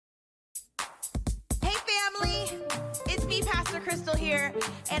Crystal here,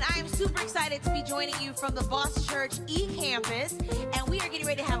 and I am super excited to be joining you from the Boss Church E-Campus, and we are getting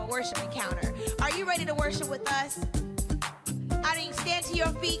ready to have a worship encounter. Are you ready to worship with us? I mean, stand to your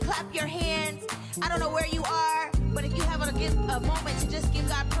feet, clap your hands. I don't know where you are, but if you have a moment to just give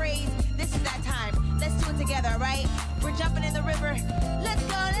God praise, this is that time. Let's do it together, all right? We're jumping in the river. Let's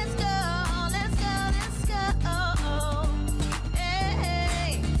go, let's go, let's go, let's go.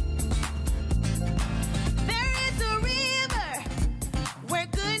 Hey. There is a river where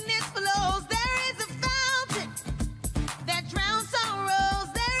goodness flows. There is a fountain that drowns sorrows.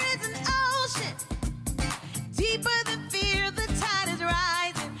 There is an ocean deeper than fear. The tide is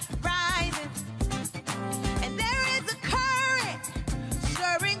rising, rising. And there is a current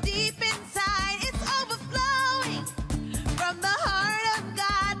stirring deep inside. It's overflowing from the heart of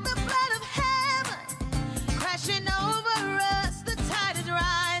God. The blood of heaven crashing over us. The tide is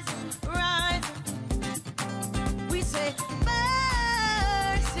rising, rising. We say,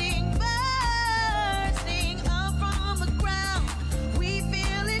 bursting, bursting up from the ground. We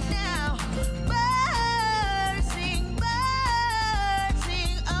feel it now. Bursting,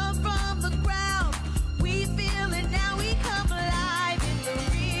 bursting up from the ground. We feel it now. We come alive in the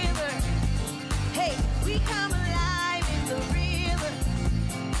river. Hey, we come alive in the river.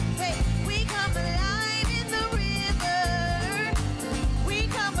 Hey, we come alive in the river. We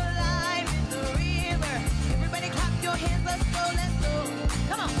come alive in the river. Everybody clap your hands. Let's go, let's go.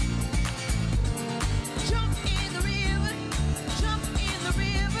 Come on. Jump in the river. Jump in the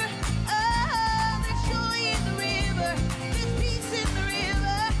river. Oh, there's joy in the river. There's peace in the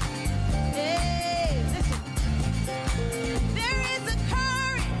river. Hey, listen. There is a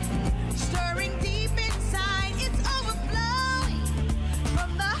current stirring deep inside. It's overflowing from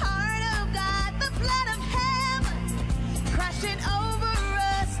the heart of God. The blood of heaven crashing over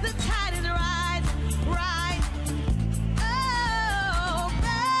us. The tide is rising, rising. Oh,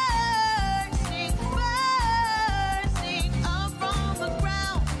 bursting, bursting up from the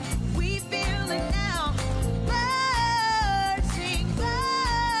ground. We feel it now. Bursting,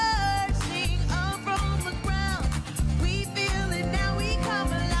 bursting up from the ground. We feel it now. We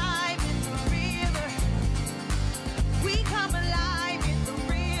come alive in the river. We come alive in the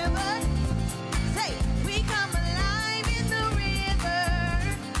river. Say, we come alive in the river.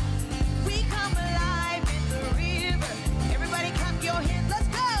 We come alive in the river. Everybody clap your hands. Let's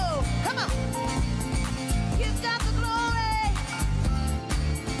go. Come on. Give God the glory.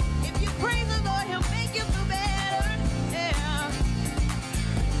 If you praise the Lord, He'll make you feel better. Yeah.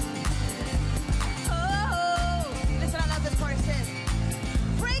 Oh, listen, I love this part. It says,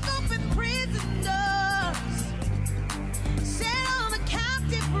 break open prison doors. Set all the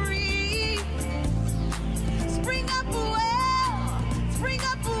captive free. Spring up a well. Spring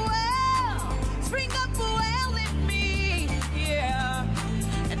up a well. Spring up a well in me. Yeah.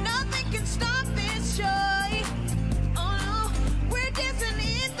 And nothing can stop this joy. Oh no, we're dancing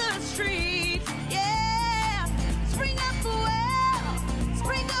in the streets. Yeah. Spring up a well.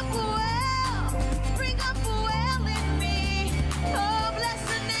 Spring up a well. Spring up a well in me. Oh, bless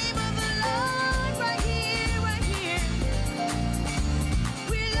the name of the Lord. Right here, right here.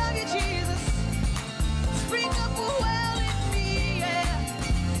 We love you, Jesus. Spring up a well in me. Yeah.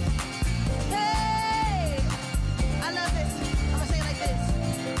 Hey.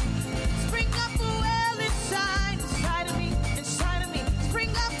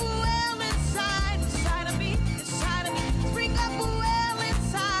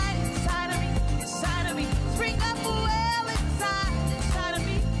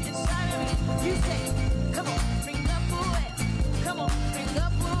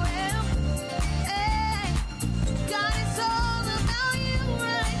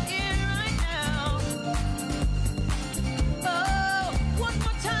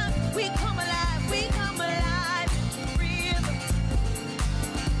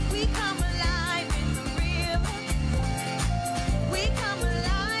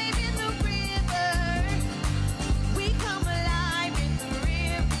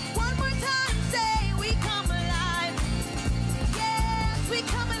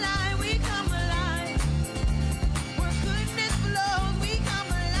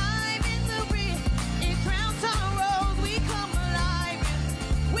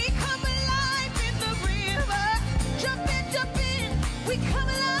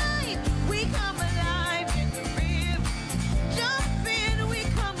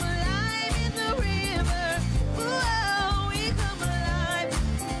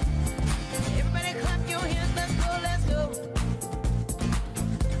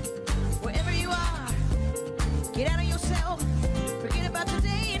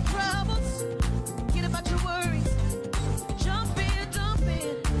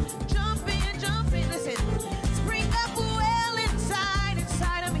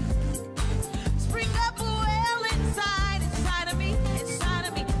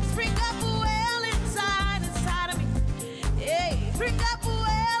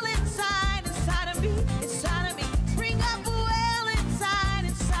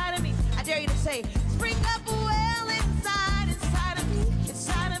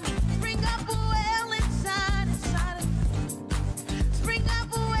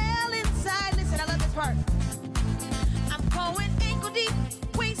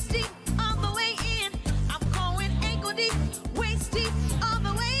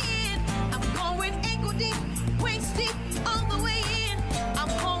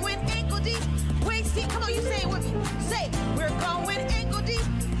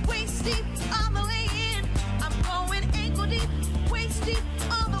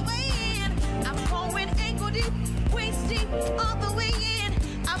 all the way in.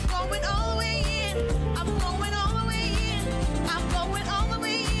 I'm going all the way in. I'm going all the way in. I'm going all the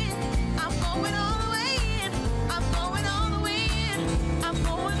way in. I'm going all the way in. I'm going all the way in. I'm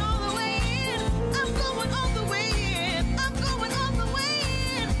going all the way in. I'm going all the way in. I'm going all the way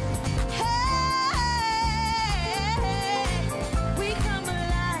in. Hey, we come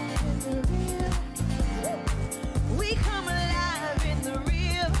alive in the river. We come alive in the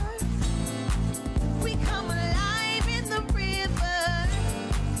river. We come alive in the river.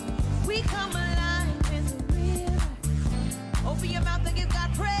 We come alive in the river. Open your mouth and give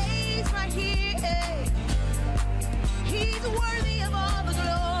God praise right here. He's worthy of all the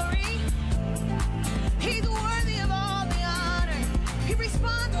glory. He's worthy of all the honor. He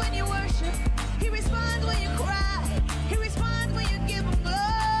responds when you worship. He responds when you cry. He responds when you give him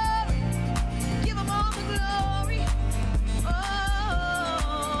glory. Give him all the glory.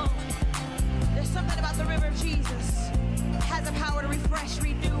 Oh, there's something about the river of Jesus. It has the power to refresh,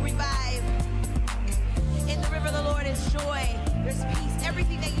 renew, revive. In the river of the Lord is joy. There's peace,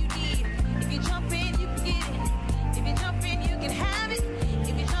 everything that you need. If you jump in, you can get it. If you jump in, you can have it.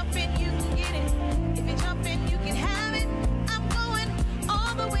 If you jump in, you can get it. If you jump in, you can have it. I'm going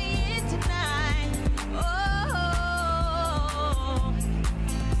all the way in tonight. Oh,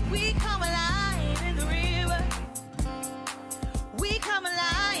 we come alive in the river. We come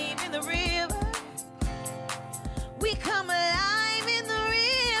alive in the river. We come alive in the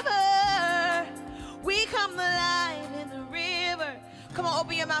river. We come alive in the river. Come on,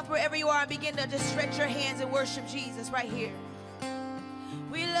 open your mouth wherever you are and begin to just stretch your hands and worship Jesus right here.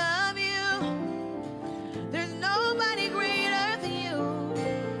 We love you. There's nobody greater than you.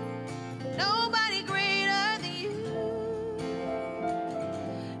 Nobody greater than you.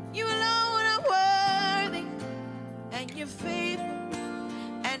 You alone are worthy, and you're faithful,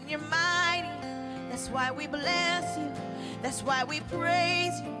 and you're mighty. That's why we bless you. That's why we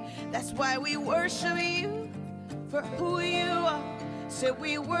praise you. That's why we worship you for who you are. So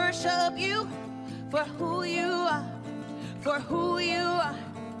we worship you for who you are. For who you are.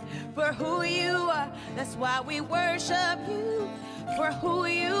 For who you are. That's why we worship you for who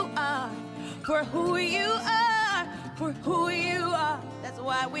you are. For who you are. For who you are. That's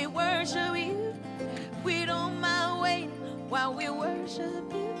why we worship you. We don't mind waiting while we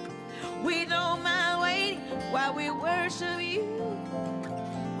worship you. We don't mind waiting while we worship you.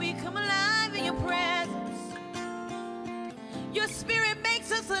 We come alive in your presence. Your spirit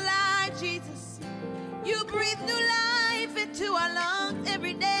makes us alive, Jesus. You breathe new life into our lungs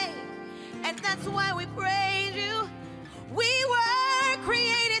every day. And that's why we praise you. We were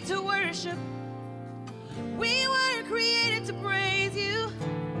created to worship. We were created to praise you.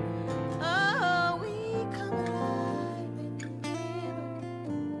 Oh, we come alive in the river.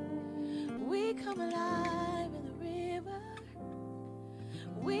 We come alive in the river.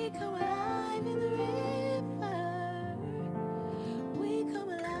 We come alive in the river. We come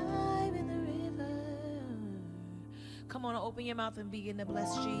alive in the river. Come on, open your mouth and begin to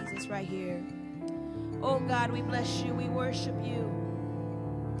bless Jesus right here. Oh God, we bless you. We worship you.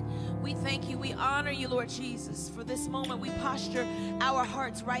 We thank you. We honor you, Lord Jesus. For this moment, we posture our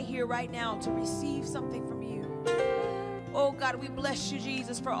hearts right here, right now, to receive something from you. Oh God, we bless you,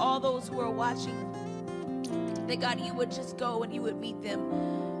 Jesus, for all those who are watching. That God, you would just go and you would meet them.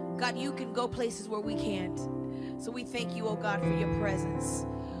 God, you can go places where we can't. So we thank you, oh God, for your presence.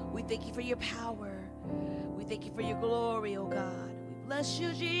 We thank you for your power. We thank you for your glory, oh God. We bless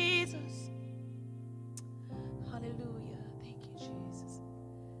you, Jesus. Hallelujah. Thank you, Jesus.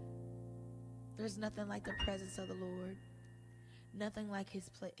 There's nothing like the presence of the Lord. Nothing like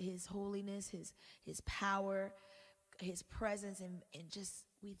his holiness, his power, his presence, and just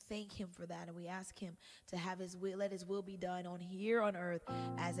we thank him for that, and we ask him to have his will, let his will be done on here on earth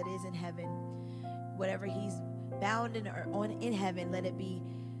as it is in heaven. Whatever he's bound in heaven, let it be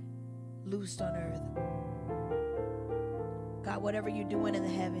loosed on earth. God, whatever you're doing in the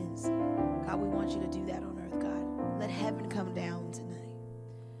heavens, God, we want you to do that on earth, God. Let heaven come down tonight.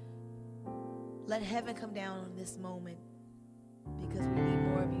 Let heaven come down on this moment, because we need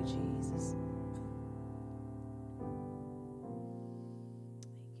more of you, Jesus.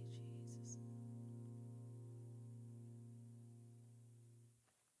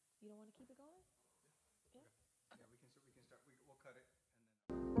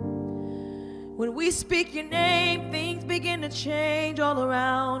 When we speak your name, things begin to change all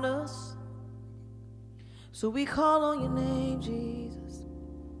around us. So we call on your name, Jesus.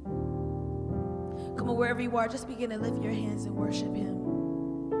 Come on, wherever you are, just begin to lift your hands and worship him.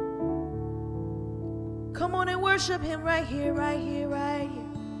 Come on and worship him right here, right here, right here.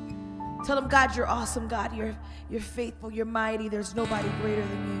 Tell him, God, you're awesome, God. You're faithful, you're mighty. There's nobody greater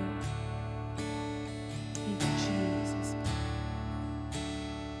than you. Thank you, Jesus.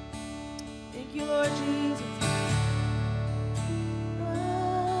 Thank you, Lord Jesus.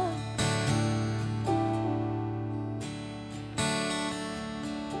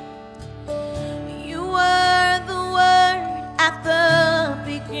 You were the Word at the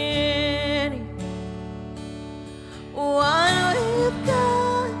beginning, one with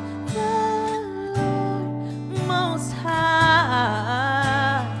God the Lord Most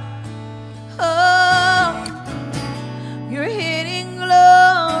High. Oh, you're hidden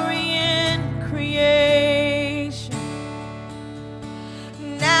glory in creation,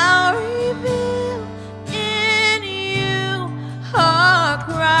 now revealed in you are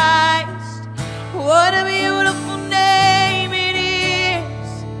Christ. What a beautiful name it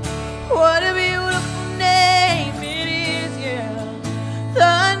is. What a beautiful name it is, yeah.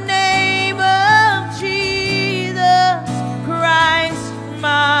 The name of Jesus Christ,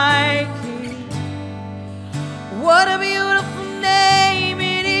 my King. What a beautiful name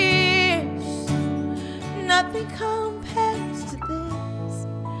it is. Nothing compares to this.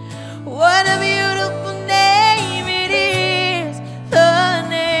 What a beautiful name it is. The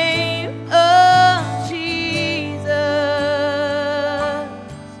name of Jesus.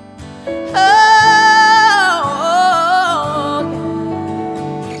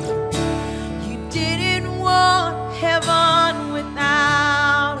 You didn't want heaven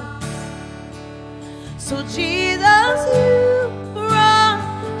without us. So Jesus, you brought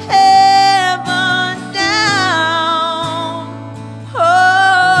heaven down.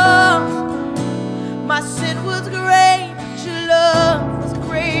 Oh, my sin was great, but your love was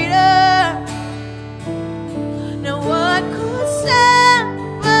greater. Now what could separate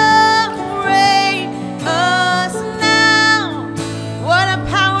us now? What a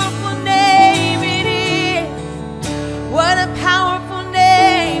powerful name it is. What a powerful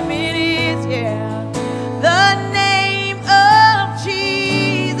name it is, yeah. The name of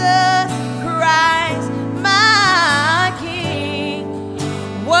Jesus Christ, my King.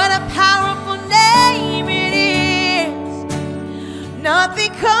 What a powerful name it is.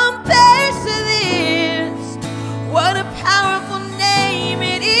 Nothing compares to this. What a powerful name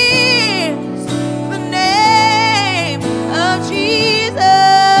it is. The name of Jesus.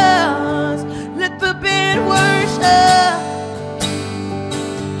 Let the band worship.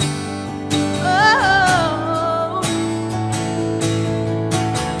 Oh,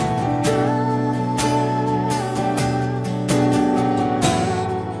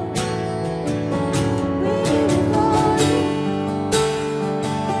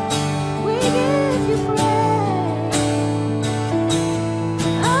 we give you praise.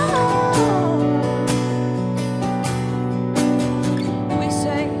 Oh, we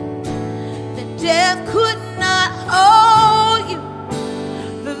say that death could not hold you.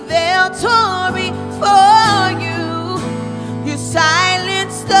 The veil tore before you. You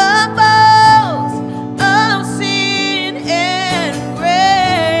silenced the boast of sin and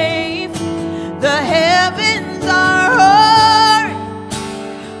grave. The heavens are roaring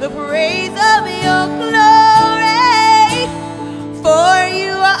the praise of your glory. For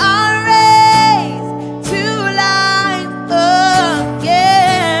you are raised to life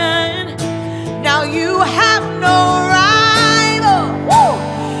again. Now you have no rival. Woo!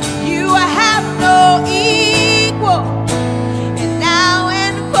 You have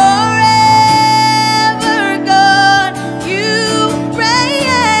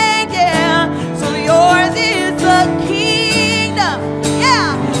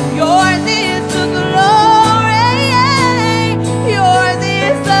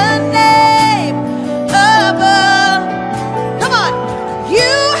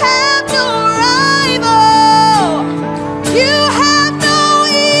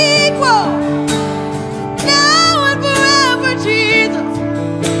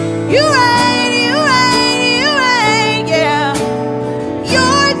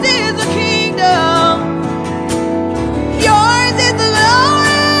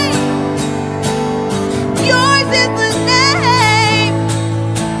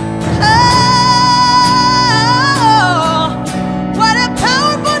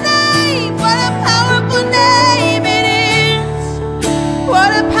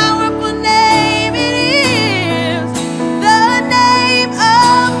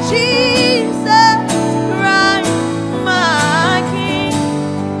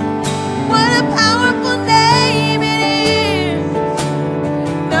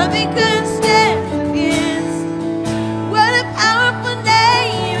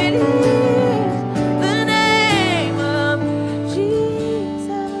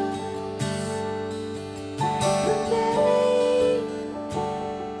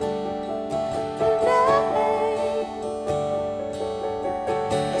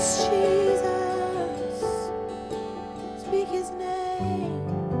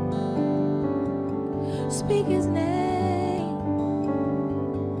Speak his name.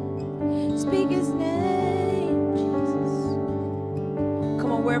 Speak his name, Jesus.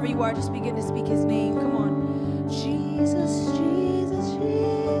 Come on, wherever you are, just begin to speak his name. Come on. Jesus, Jesus,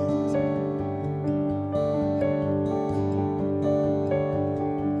 Jesus.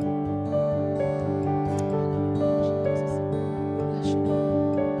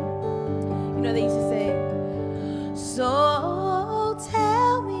 You know, they used to say, so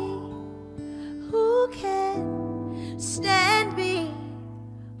tell me who can stand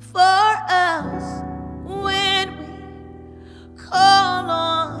before us when we call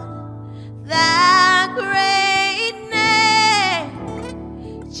on that great name.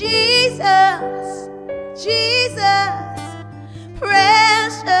 Jesus, Jesus,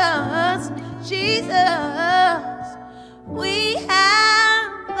 precious Jesus, we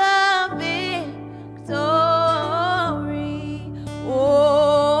have the victory.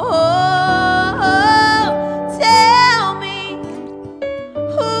 Oh, tell me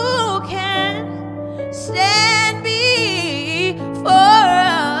who can stand before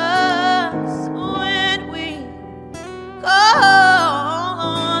us when we call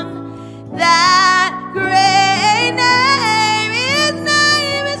on that great name. His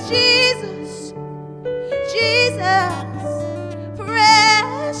name is Jesus, Jesus,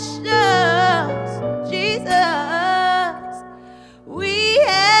 precious Jesus, we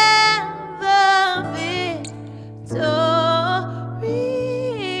have the victory.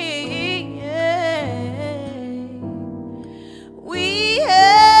 We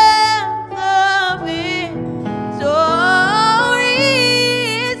have the victory.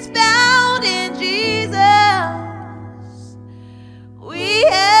 It's found in Jesus. We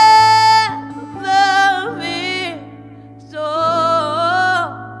have the victory.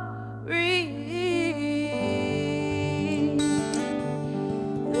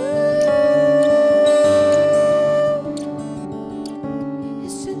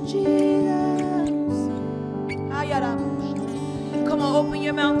 It's in Jesus. Come on, open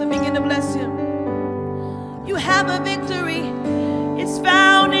your mouth and begin to bless him. You have a victory. It's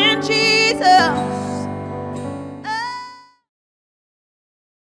found in Jesus.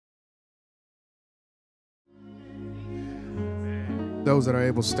 Those that are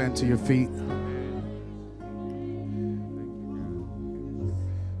able, stand to your feet.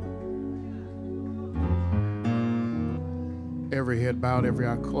 Every head bowed, every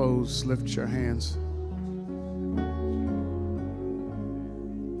eye closed. Lift your hands.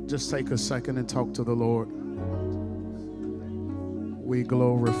 Just take a second and talk to the Lord. We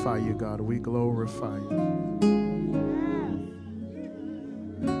glorify you, God. We glorify you.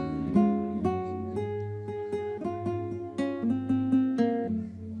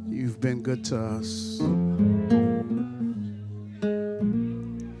 You've been good to us.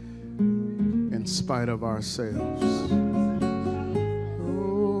 In spite of ourselves.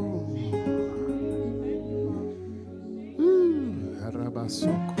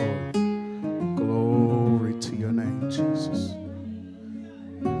 Glory to your name, Jesus.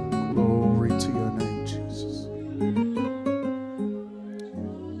 Glory to your name, Jesus.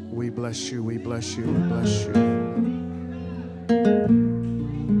 We bless you, we bless you, we bless you.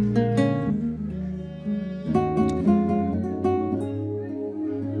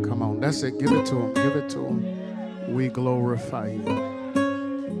 Come on, that's it. Give it to him, give it to him. We glorify you.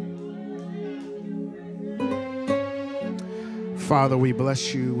 Father, we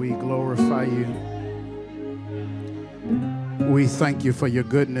bless you. We glorify you. We thank you for your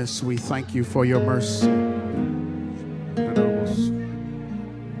goodness. We thank you for your mercy.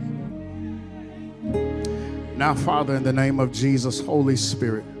 Now, Father, in the name of Jesus, Holy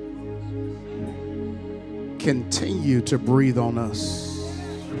Spirit, continue to breathe on us.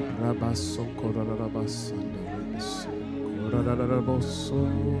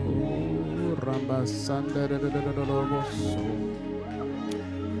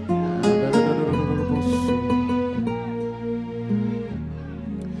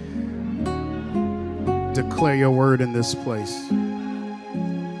 Declare your word in this place,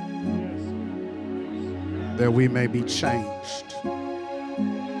 that we may be changed.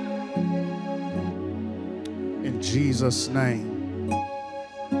 In Jesus' name,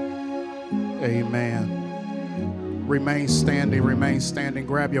 amen. Remain standing, remain standing.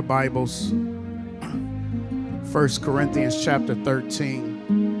 Grab your Bibles. 1 Corinthians chapter 13.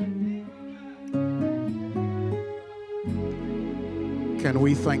 Can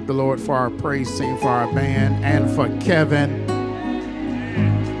we thank the Lord for our praise team, for our band, and for Kevin?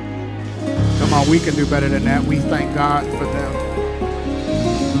 Come on, we can do better than that. We thank God for them.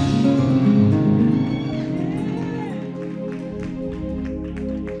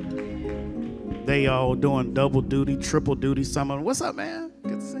 They all doing double duty, triple duty. Some of them. What's up, man?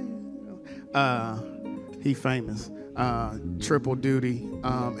 Good to see you. He famous. Triple duty.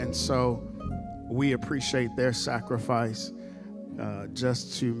 And so we appreciate their sacrifice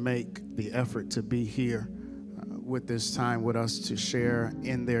just to make the effort to be here with this time with us to share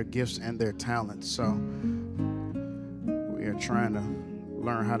in their gifts and their talents. So we are trying to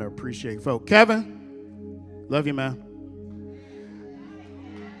learn how to appreciate folk. Kevin, love you, man.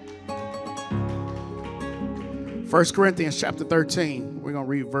 1 Corinthians chapter 13. We're going to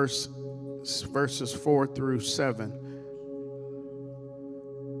read verses 4 through 7.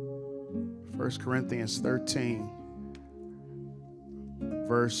 1 Corinthians 13,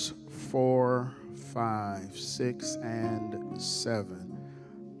 verse 4, 5, 6, and 7.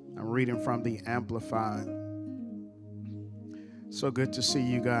 I'm reading from the Amplified. So good to see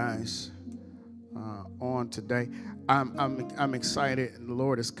you guys on today. I'm excited, and the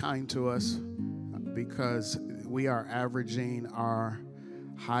Lord is kind to us because we are averaging our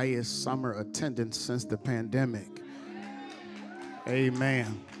highest summer attendance since the pandemic.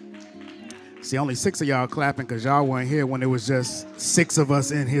 Amen. See, only 6 of y'all clapping because y'all weren't here when it was just 6 of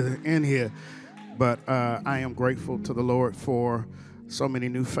us in here. But I am grateful to the Lord for so many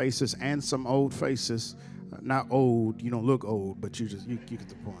new faces and some old faces. Not old, you don't look old, but you get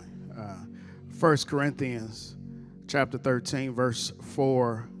the point. 1 Corinthians chapter 13, verse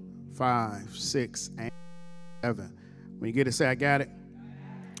 4, 5, 6, and 7. When you get it, say, I got it.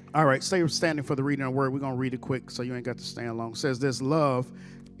 All right, stay standing for the reading of the word. We're going to read it quick so you ain't got to stand long. It says this: love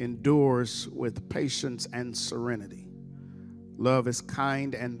endures with patience and serenity. Love is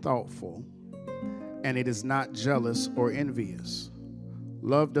kind and thoughtful, and it is not jealous or envious.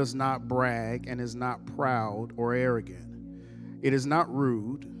 Love does not brag and is not proud or arrogant. It is not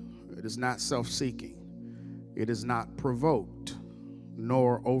rude. It is not self-seeking. It is not provoked,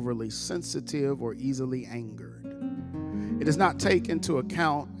 nor overly sensitive or easily angered. It does not take into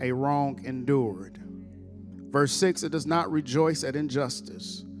account a wrong endured. Verse 6, it does not rejoice at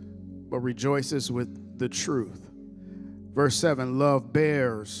injustice, but rejoices with the truth. Verse 7, love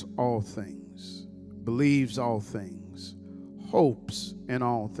bears all things, believes all things, hopes in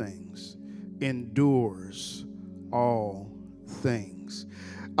all things, endures all things.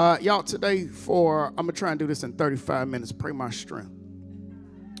 Y'all, today I'm going to try and do this in 35 minutes. Pray my strength.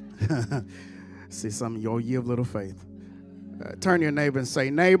 See, some of y'all, you have little faith. Turn to your neighbor and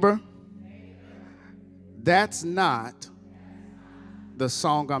say, neighbor, that's not the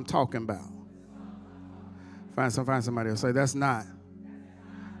song I'm talking about. Find somebody else. Say, that's not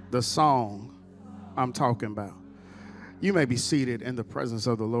the song I'm talking about. You may be seated in the presence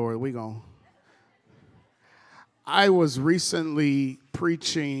of the Lord. I was recently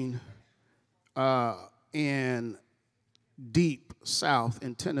preaching in deep south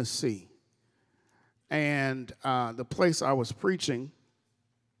in Tennessee. And the place I was preaching,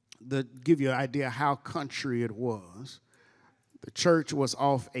 to give you an idea how country it was, the church was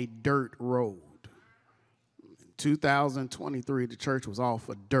off a dirt road. In 2023, the church was off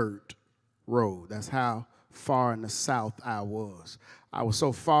a dirt road. That's how far in the south I was. I was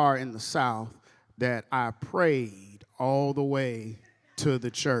so far in the south that I prayed all the way to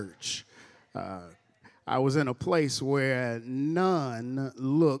the church. I was in a place where none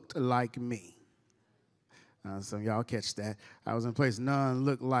looked like me. Some of y'all catch that. I was in a place none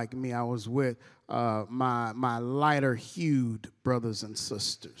looked like me. I was with my lighter-hued brothers and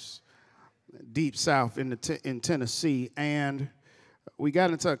sisters, deep south in Tennessee, and we got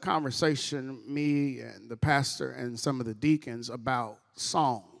into a conversation, me and the pastor and some of the deacons, about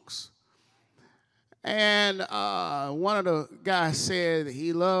songs. And one of the guys said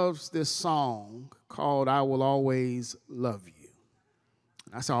he loves this song called "I Will Always Love You."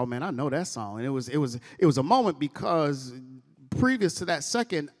 I said, oh, man, I know that song. And it was a moment because previous to that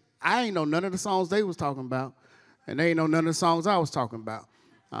second, I ain't know none of the songs they was talking about, and they ain't know none of the songs I was talking about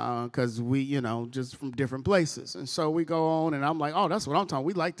because we, just from different places. And so we go on, and I'm like, oh, that's what I'm talking.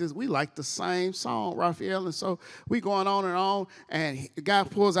 We like this. We like the same song, Raphael. And so we going on, and the guy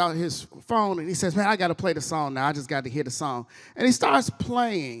pulls out his phone, and he says, man, I got to play the song now. I just got to hear the song. And he starts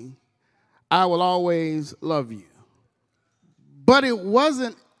playing "I Will Always Love You." But it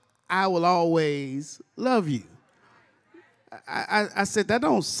wasn't "I Will Always Love You." I said, that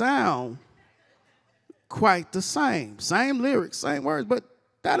don't sound quite the same. Same lyrics, same words, but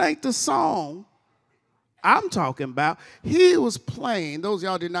that ain't the song I'm talking about. He was playing, those of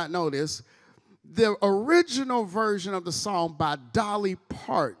y'all did not know this, the original version of the song by Dolly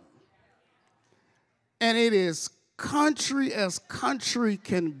Parton. And it is country as country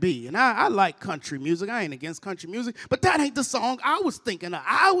can be. And I like country music. I ain't against country music, but that ain't the song I was thinking of.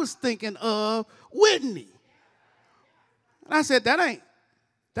 I was thinking of Whitney. And I said, that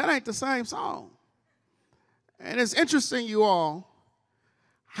ain't the same song. And it's interesting, you all,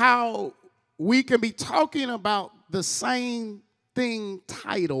 how we can be talking about the same thing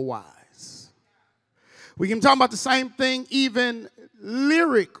title-wise. We can talk about the same thing even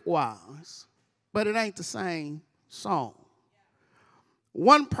lyric-wise, but it ain't the same song.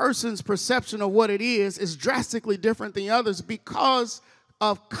 One person's perception of what it is drastically different than others because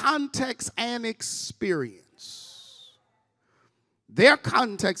of context and experience. Their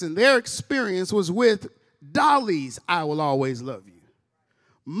context and their experience was with Dolly's I Will Always Love You.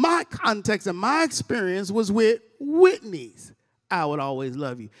 My context and my experience was with Whitney's I Will Always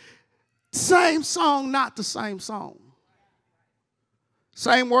Love You. Same song, not the same song.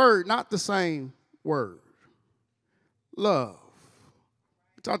 Same word, not the same word. Love.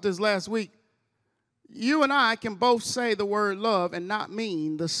 We talked this last week. You and I can both say the word love and not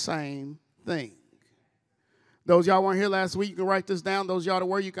mean the same thing. Those y'all weren't here last week, you can write this down. Those y'all that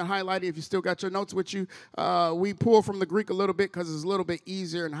were, you can highlight it if you still got your notes with you. We pull from the Greek a little bit because it's a little bit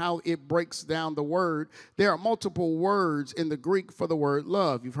easier in how it breaks down the word. There are multiple words in the Greek for the word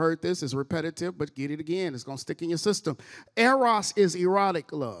love. You've heard this. It's repetitive, but get it again. It's going to stick in your system. Eros is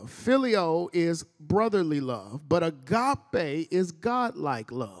erotic love. Phileo is brotherly love. But agape is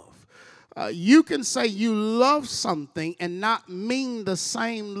godlike love. You can say you love something and not mean the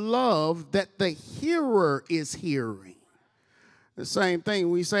same love that the hearer is hearing. The same thing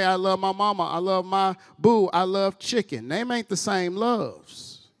when you say, I love my mama, I love my boo, I love chicken. They ain't the same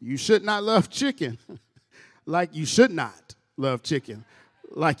loves. You should not love chicken like you should not love chicken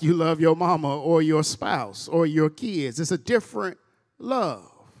like you love your mama or your spouse or your kids. It's a different love.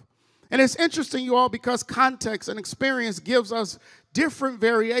 And it's interesting, you all, because context and experience gives us different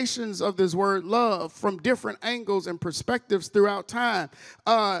variations of this word love from different angles and perspectives throughout time.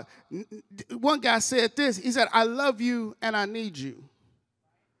 One guy said this. He said, I love you and I need you.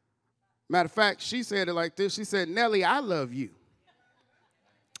 Matter of fact, she said it like this. She said, Nellie, I love you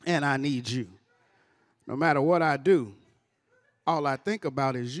and I need you. No matter what I do, all I think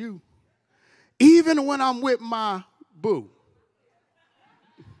about is you. Even when I'm with my boo.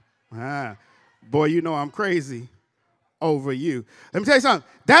 Boy, you know I'm crazy over you. Let me tell you something.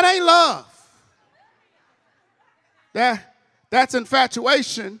 That ain't love. That's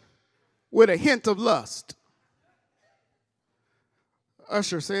infatuation with a hint of lust.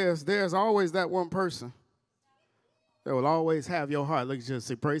 Usher says there's always that one person that will always have your heart. Look, just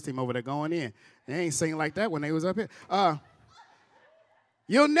see praise team over there going in. They ain't singing like that when they was up here.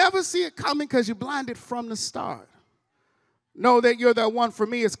 You'll never see it coming because you're blinded from the start. Know that you're that one for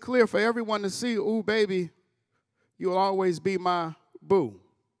me. It's clear for everyone to see. Ooh, baby, you'll always be my boo.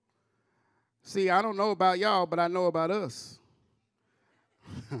 See, I don't know about y'all, but I know about us.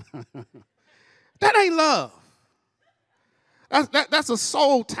 That ain't love. That's a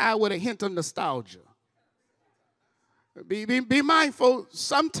soul tie with a hint of nostalgia. Be mindful.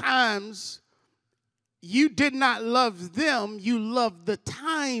 Sometimes you did not love them. You loved the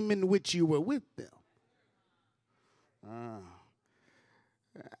time in which you were with them.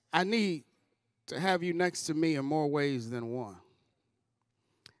 I need to have you next to me in more ways than one.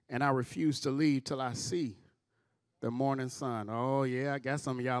 And I refuse to leave till I see the morning sun. Oh, yeah, I got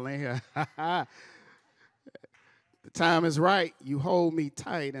some of y'all in here. The time is right. You hold me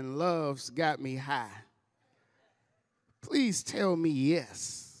tight and love's got me high. Please tell me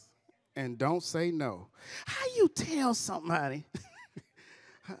yes and don't say no. How you tell somebody,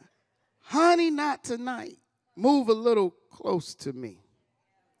 honey, not tonight. Move a little close to me.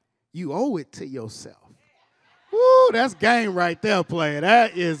 You owe it to yourself. Woo, that's game right there, player.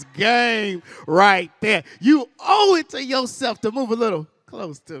 That is game right there. You owe it to yourself to move a little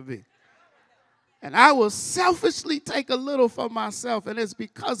close to me. And I will selfishly take a little for myself, and it's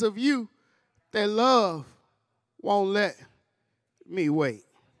because of you that love won't let me wait.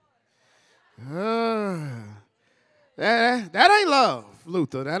 That ain't love,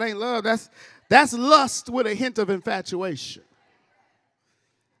 Luther. That ain't love. That's lust with a hint of infatuation.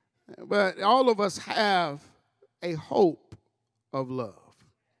 But all of us have a hope of love.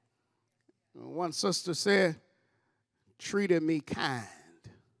 One sister said, treated me kind,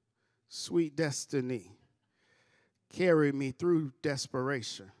 sweet destiny, carried me through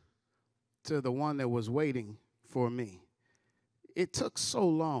desperation to the one that was waiting for me. It took so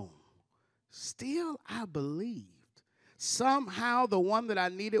long. Still, I believed. Somehow the one that I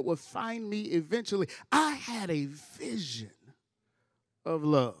needed would find me eventually. I had a vision of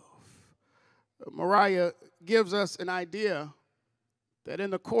love. Mariah gives us an idea that in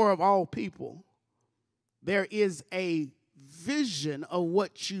the core of all people, there is a vision of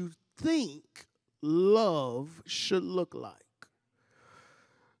what you think love should look like.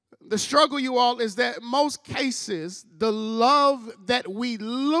 The struggle, you all, is that in most cases, the love that we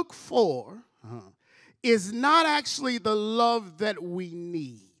look for is not actually the love that we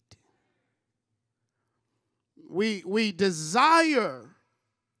need. We desire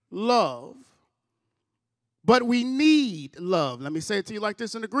love, but we need love. Let me say it to you like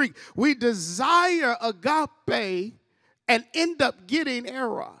this in the Greek. We desire agape and end up getting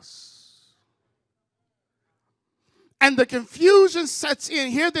eros. And the confusion sets in.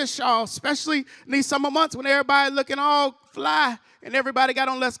 Hear this, y'all, especially in these summer months when everybody looking all fly and everybody got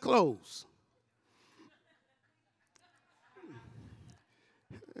on less clothes.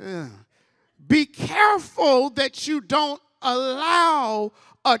 Yeah. Be careful that you don't allow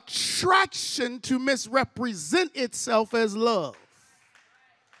attraction to misrepresent itself as love.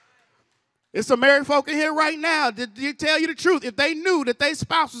 It's some married folk in here right now. Did you tell you the truth? If they knew that their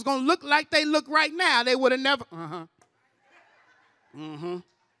spouse was going to look like they look right now, they would have never.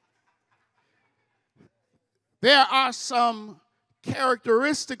 There are some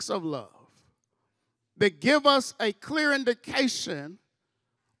characteristics of love that give us a clear indication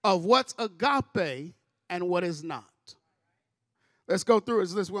of what's agape and what is not. Let's go through it.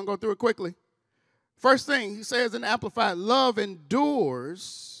 We're going to go through it quickly. First thing, he says in Amplified, love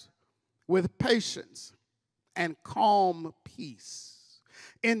endures with patience and calm peace.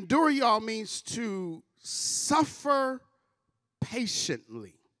 Endure, y'all, means to suffer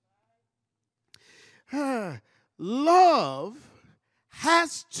patiently. Love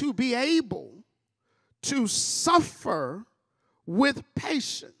has to be able to suffer with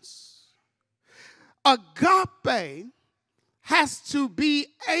patience. Agape has to be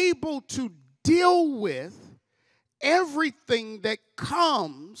able to deal with everything that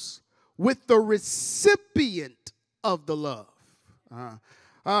comes with the recipient of the love.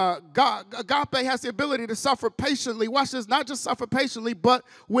 Agape has the ability to suffer patiently. Watch this, not just suffer patiently, but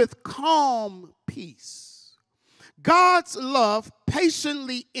with calm peace. God's love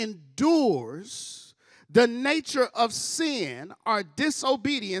patiently endures the nature of sin, our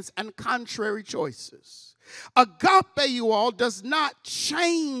disobedience, and contrary choices. Agape, you all, does not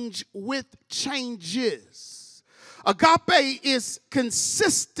change with changes. Agape is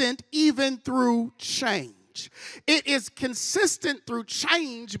consistent even through change. It is consistent through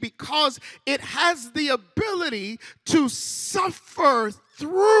change because it has the ability to suffer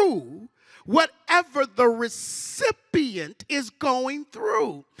through whatever the recipient is going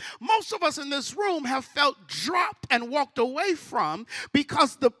through. Most of us in this room have felt dropped and walked away from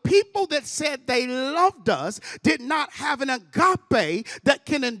because the people that said they loved us did not have an agape that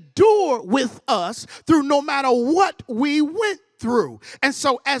can endure with us through no matter what we went through. And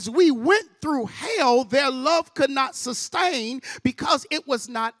so as we went through hell, their love could not sustain because it was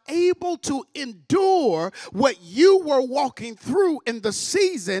not able to endure what you were walking through in the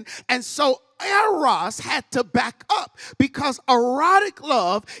season. And so Eros had to back up because erotic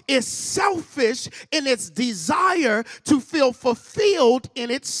love is selfish in its desire to feel fulfilled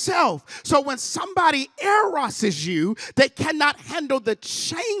in itself. So when somebody eroses you, they cannot handle the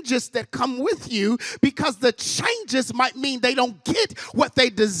changes that come with you because the changes might mean they don't get what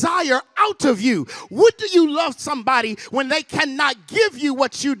they desire out of you. Would do you love somebody when they cannot give you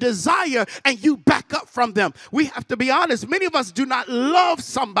what you desire and you back up from them? We have to be honest. Many of us do not love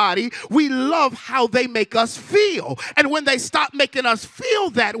somebody. We love how they make us feel. And when they stop making us feel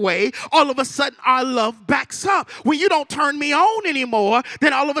that way, all of a sudden our love backs up. When you don't turn me on anymore,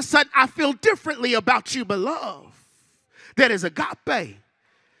 then all of a sudden I feel differently about you. But love that is agape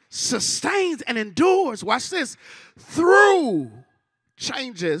sustains and endures, watch this, through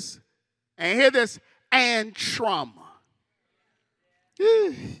changes, and hear this, and trauma.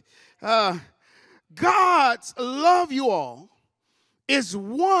 God's love, you all, is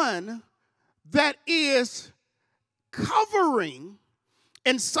one that is covering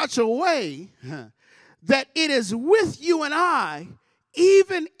in such a way that it is with you and I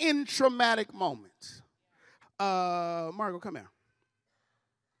even in traumatic moments. Margot, come here.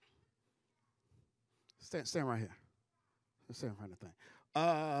 Stand right here. Stand in front of the thing.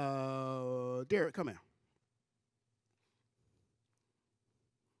 Derek, come here.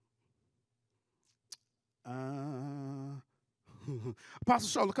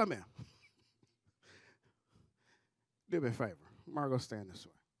 Apostle Shola, come here. Do me a favor. Margot, stand this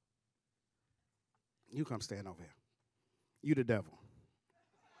way. You come stand over here. You the devil.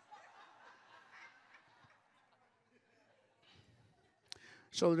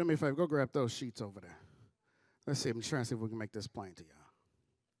 Shola, do me a favor. Go grab those sheets over there. Let's see. I'm trying to see if we can make this plain to y'all.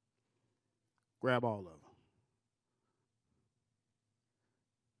 Grab all of them.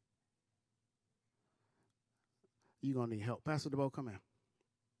 You're going to need help. Pastor DeBoe, come in.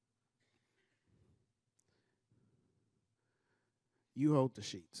 You hold the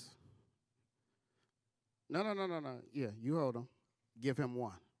sheets. No. Yeah, you hold them. Give him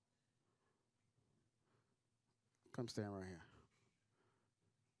one. Come stand right here.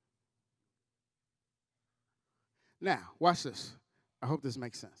 Now, watch this. I hope this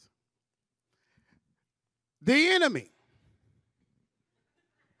makes sense. The enemy.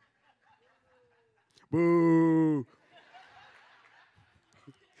 Boo.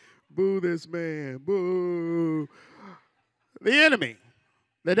 Boo this man. Boo. The enemy,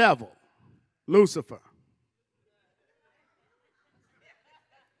 the devil, Lucifer,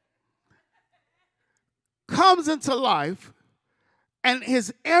 comes into life, and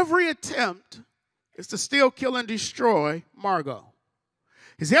his every attempt is to steal, kill, and destroy Margot.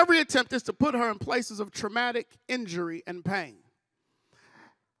 His every attempt is to put her in places of traumatic injury and pain.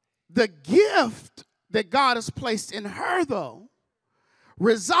 The gift that God has placed in her, though,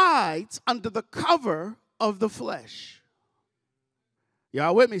 resides under the cover of the flesh.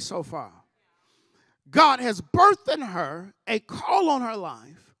 Y'all with me so far? God has birthed in her a call on her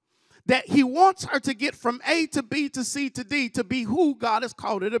life that he wants her to get from A to B to C to D to be who God has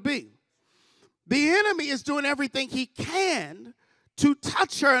called her to be. The enemy is doing everything he can to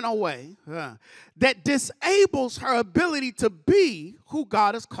touch her in a way that disables her ability to be who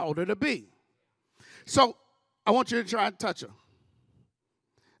God has called her to be. So I want you to try and touch her.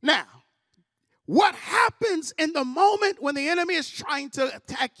 Now, what happens in the moment when the enemy is trying to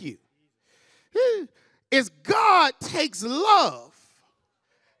attack you is God takes love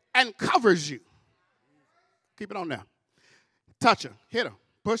and covers you. Keep it on there. Touch her, hit her,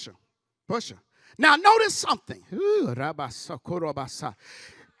 push her, push her. Now notice something.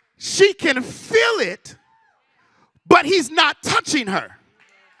 She can feel it, but he's not touching her.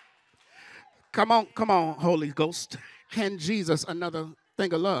 Come on, Holy Ghost. Hand Jesus another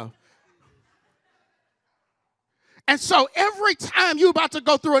thing of love. And so every time you're about to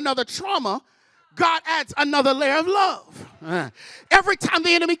go through another trauma, God adds another layer of love. Every time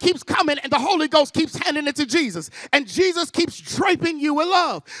the enemy keeps coming and the Holy Ghost keeps handing it to Jesus, and Jesus keeps draping you with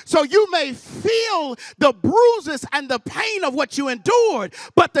love. So you may feel the bruises and the pain of what you endured,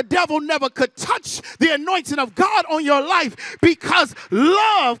 but the devil never could touch the anointing of God on your life, because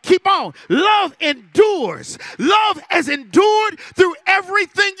love, keep on, love endures. Love has endured through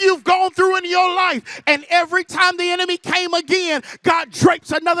everything you've gone through in your life. And every time the enemy came again, God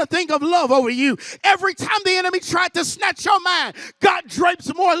drapes another thing of love over you. Every time the enemy tried to snatch your mind, God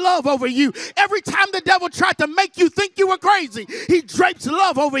drapes more love over you. Every time the devil tried to make you think you were crazy, he drapes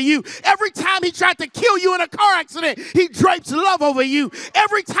love over you. Every time he tried to kill you in a car accident, he drapes love over you.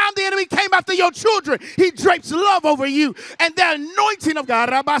 Every time the enemy came after your children, he drapes love over you. And the anointing of God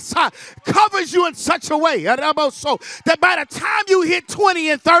covers you in such a way that by the time you hit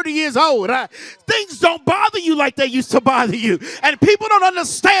 20 and 30 years old, things don't bother you like they used to bother you. And people don't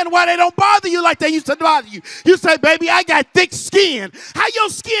understand why they don't bother you like they used to bother you. You say, baby, I got thick skin. How your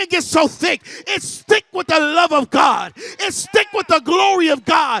skin gets so thick? It's thick with the love of God. It's thick with the glory of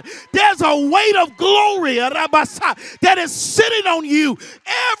God. There's a weight of glory that is sitting on you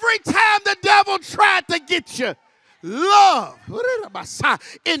every time the devil tried to get you. Love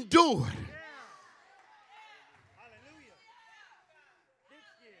endured.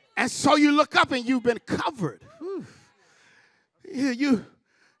 And so you look up and you've been covered.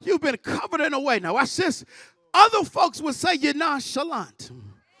 You've been covered in a way. Now watch this. Other folks would say you're nonchalant.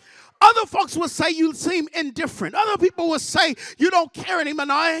 Other folks would say you seem indifferent. Other people would say you don't care anymore.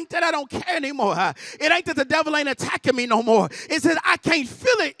 No, it ain't that I don't care anymore. It ain't that the devil ain't attacking me no more. It's that I can't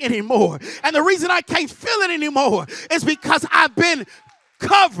feel it anymore. And the reason I can't feel it anymore is because I've been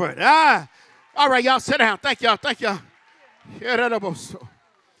covered. All right, y'all, sit down. Thank y'all. Thank y'all.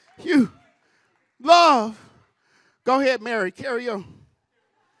 You love. Go ahead, Mary. Carry your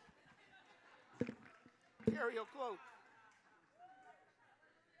clothes.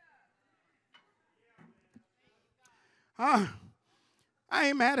 I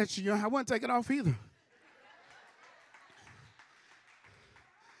ain't mad at you. I wouldn't take it off either.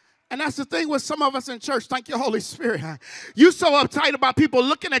 And that's the thing with some of us in church. Thank you, Holy Spirit. You're so uptight about people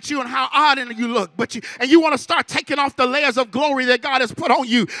looking at you and how odd you look. And you want to start taking off the layers of glory that God has put on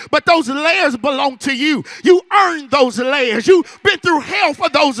you. But those layers belong to you. You earned those layers. You've been through hell for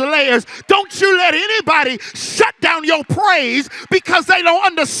those layers. Don't you let anybody shut down your praise because they don't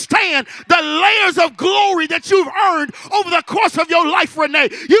understand the layers of glory that you've earned over the course of your life, Renee.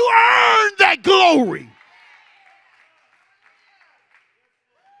 You earned that glory.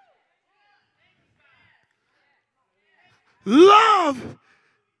 Love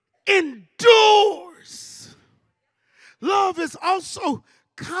endures. Love is also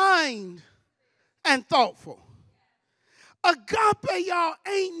kind and thoughtful. Agape, y'all,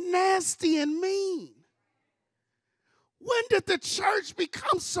 ain't nasty and mean. When did the church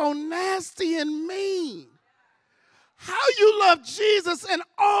become so nasty and mean? How you love Jesus and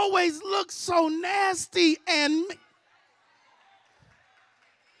always look so nasty and mean?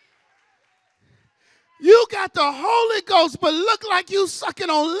 You got the Holy Ghost, but look like you sucking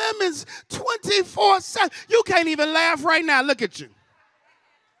on lemons 24/7. You can't even laugh right now. Look at you.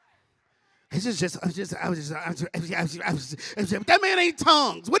 That man ain't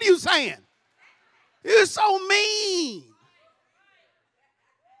tongues. What are you saying? You're so mean.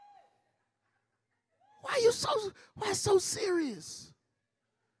 Why so serious?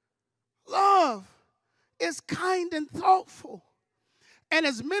 Love is kind and thoughtful. And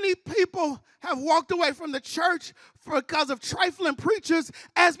as many people have walked away from the church because of trifling preachers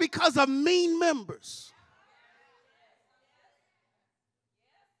as because of mean members.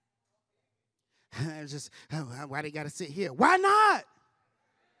 Why they got to sit here? Why not?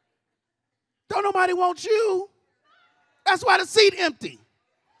 Don't nobody want you. That's why the seat empty.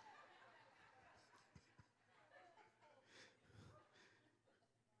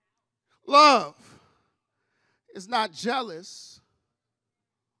 Love is not jealous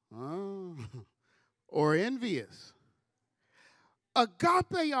or envious.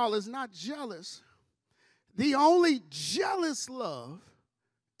 Agape, y'all, is not jealous. The only jealous love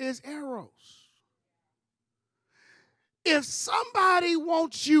is eros. If somebody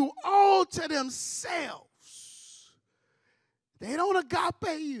wants you all to themselves, they don't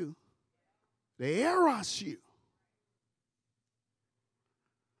agape you. They eros you.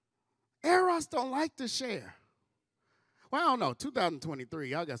 Eros don't like to share. Well, I don't know. 2023,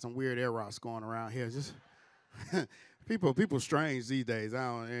 y'all got some weird eros going around here. Just people strange these days.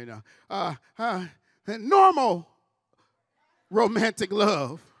 I don't, normal romantic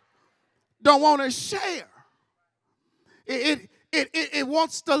love don't want to share. It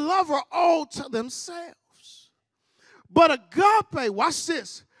wants the lover all to themselves. But agape, watch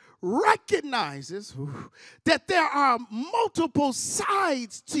this, recognizes that there are multiple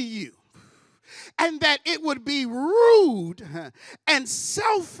sides to you. And that it would be rude and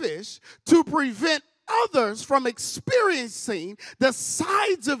selfish to prevent others from experiencing the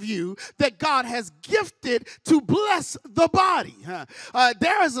sides of you that God has gifted to bless the body.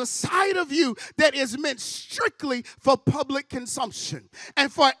 There is a side of you that is meant strictly for public consumption. And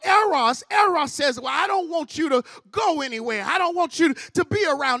for Eros says, well, I don't want you to go anywhere. I don't want you to be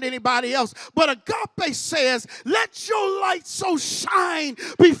around anybody else. But agape says, let your light so shine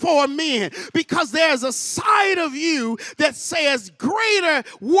before men, because there's a side of you that says greater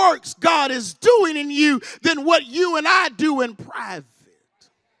works God is doing in you than what you and I do in private.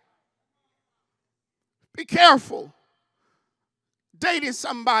 Be careful dating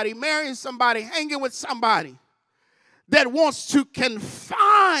somebody, marrying somebody, hanging with somebody that wants to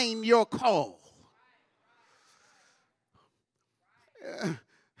confine your call.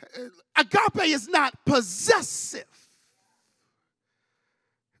 Agape is not possessive.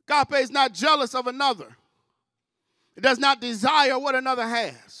 Agape is not jealous of another. It does not desire what another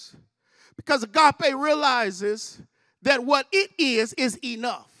has. Because agape realizes that what it is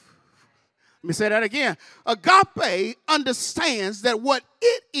enough. Let me say that again. Agape understands that what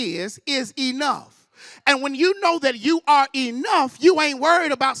it is enough. And when you know that you are enough, you ain't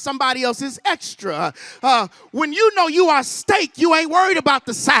worried about somebody else's extra. When you know you are steak, you ain't worried about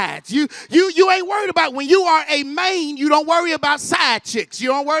the sides. You ain't worried about, when you are a main, you don't worry about side chicks. You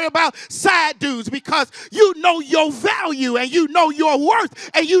don't worry about side dudes, because you know your value and you know your worth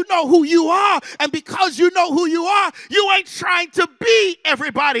and you know who you are. And because you know who you are, you ain't trying to be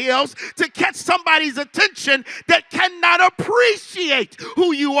everybody else to catch somebody's attention that cannot appreciate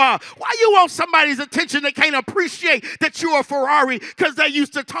who you are. Why you want somebody's attention that can't appreciate that you're a Ferrari because they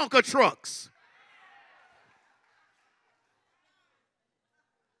used to Tonka trucks?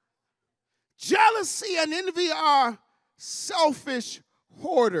 Jealousy and envy are selfish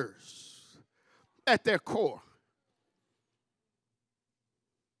hoarders at their core.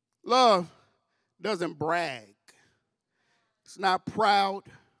 Love doesn't brag. It's not proud.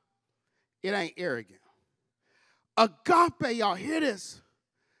 It ain't arrogant. Agape, y'all hear this,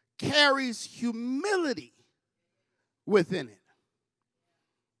 carries humility within it.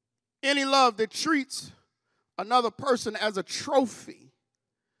 Any love that treats another person as a trophy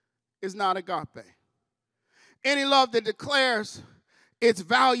is not agape. Any love that declares its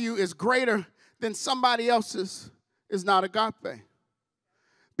value is greater than somebody else's is not agape.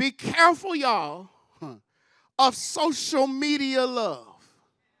 Be careful, y'all, of social media love.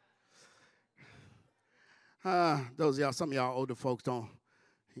 Those of y'all, some of y'all older folks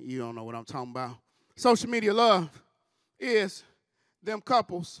you don't know what I'm talking about. Social media love is them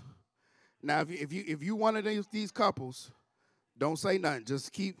couples. Now, if you one of these couples, don't say nothing.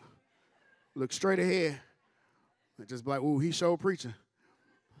 Just look straight ahead, and just be like, ooh, he sure preaching.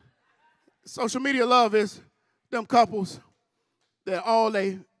 Social media love is them couples that all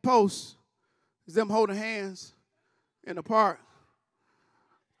they post is them holding hands in the park.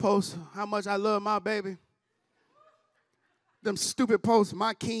 Post how much I love my baby. Them stupid posts,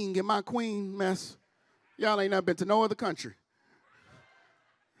 my king and my queen mess. Y'all ain't never been to no other country.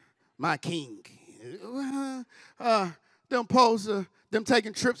 My king. Them posts, them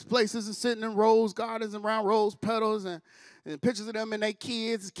taking trips places and sitting in rose gardens and around rose petals and pictures of them and their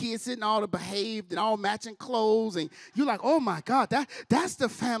kids sitting all behaved and all matching clothes. And you're like, oh, my God, that's the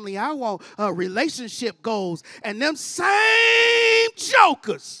family I want. Relationship goals. And them same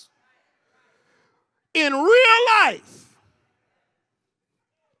jokers in real life,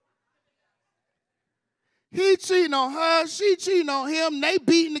 he cheating on her, she cheating on him, they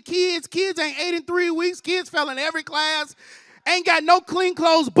beating the kids. Kids ain't 8 in 3 weeks. Kids fell in every class. Ain't got no clean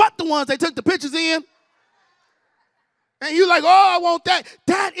clothes but the ones they took the pictures in. And you like, oh, I want that.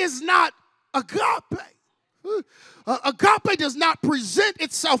 That is not agape. Agape does not present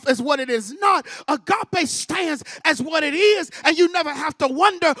itself as what it is not. Agape stands as what it is, and you never have to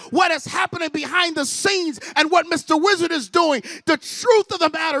wonder what is happening behind the scenes and what Mr. Wizard is doing. The truth of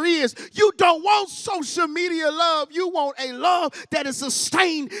the matter is, you don't want social media love. You want a love that is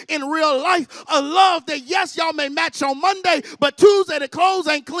sustained in real life. A love that, yes, y'all may match on Monday, but Tuesday the clothes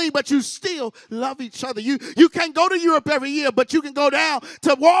ain't clean, but you still love each other. You can't go to Europe every year, but you can go down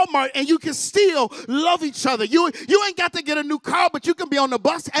to Walmart and you can still love each other. You ain't got to get a new car, but you can be on the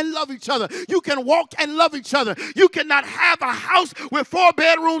bus and love each other. You can walk and love each other. You cannot have a house with 4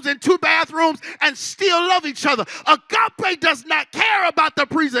 bedrooms and 2 bathrooms and still love each other. Agape does not care about the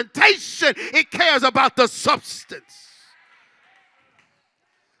presentation. It cares about the substance.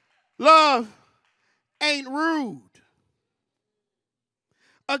 Love ain't rude.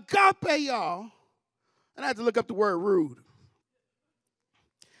 Agape, y'all, and I had to look up the word rude.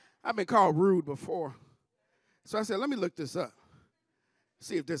 I've been called rude before. So I said, let me look this up,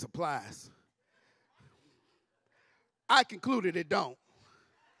 see if this applies. I concluded it don't.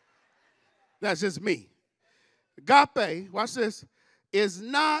 That's just me. Agape, watch this, is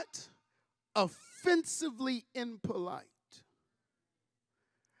not offensively impolite.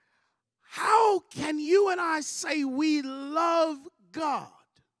 How can you and I say we love God,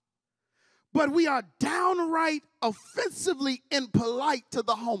 but we are downright offensively impolite to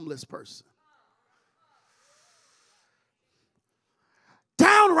the homeless person?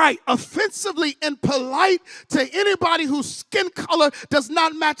 Downright offensively impolite to anybody whose skin color does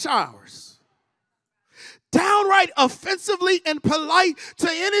not match ours. Downright offensively impolite to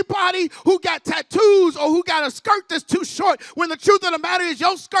anybody who got tattoos or who got a skirt that's too short, when the truth of the matter is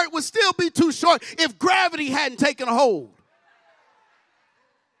your skirt would still be too short if gravity hadn't taken a hold.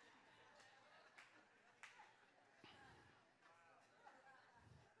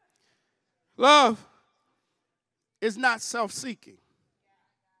 Love is not self-seeking.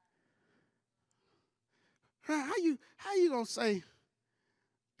 How you gonna say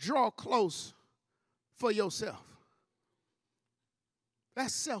draw close for yourself?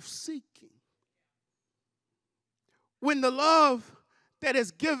 That's self-seeking. When the love that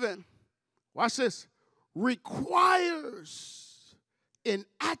is given, watch this, requires an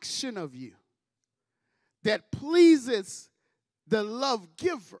action of you that pleases the love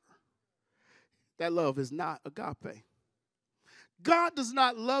giver, that love is not agape. God does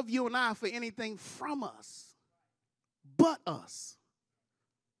not love you and I for anything from us but us.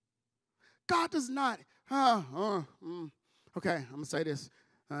 God does not, okay, I'm going to say this,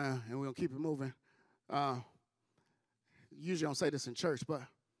 and we're going to keep it moving. Usually I don't say this in church, but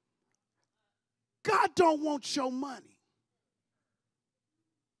God don't want your money.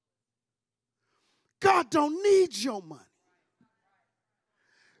 God don't need your money.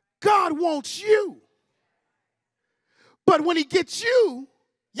 God wants you. But when he gets you,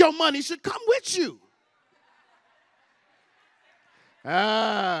 your money should come with you.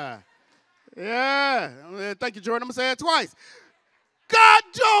 Yeah. Thank you, Jordan. I'm going to say it twice. God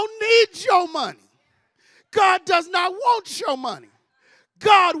don't need your money. God does not want your money.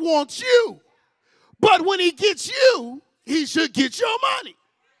 God wants you. But when he gets you, he should get your money.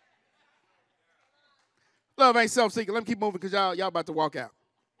 Love ain't self-seeking. Let me keep moving because y'all about to walk out.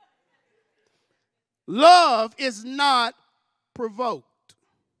 Love is not provoked.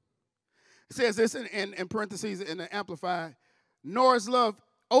 It says this in parentheses in the Amplified, nor is love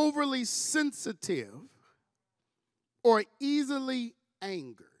overly sensitive or easily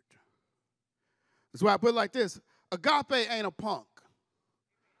angered. That's why I put it like this. Agape ain't a punk.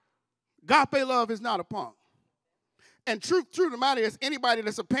 Agape love is not a punk. And true to the matter is, anybody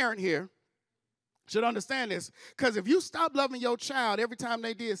that's a parent here should understand this. Because if you stop loving your child every time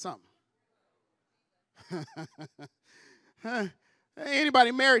they did something,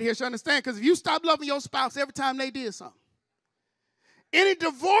 anybody married here should understand, because if you stop loving your spouse every time they did something, any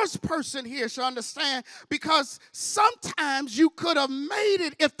divorced person here should understand, because sometimes you could have made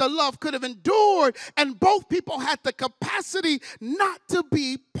it if the love could have endured and both people had the capacity not to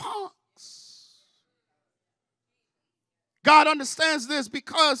be punks. God understands this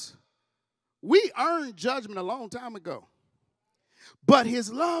because we earned judgment a long time ago. But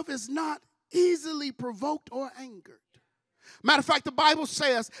his love is not easily provoked or angered. Matter of fact, the Bible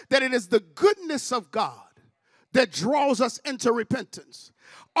says that it is the goodness of God that draws us into repentance.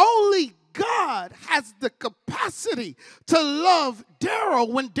 Only God has the capacity to love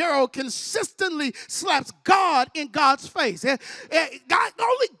Darryl when Darryl consistently slaps God in God's face. Only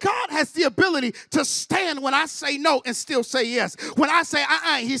God has the ability to stand when I say no and still say yes. When I say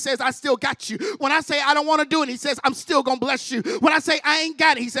he says, I still got you. When I say I don't want to do it, he says, I'm still going to bless you. When I say I ain't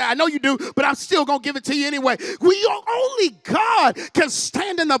got it, he said, I know you do, but I'm still going to give it to you anyway. Only God can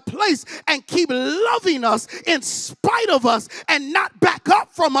stand in the place and keep loving us in spite of us and not back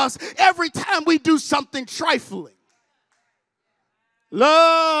up from us every time we do something trifling.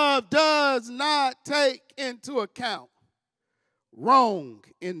 Love does not take into account wrong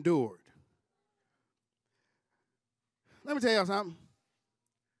endured. Let me tell y'all something.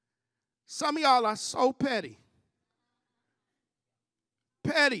 Some of y'all are so petty.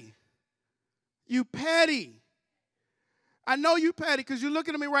 Petty. You petty. I know you petty because you're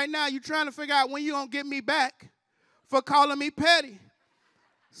looking at me right now. You're trying to figure out when you're going to get me back for calling me petty.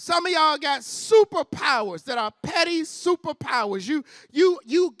 Some of y'all got superpowers that are petty superpowers.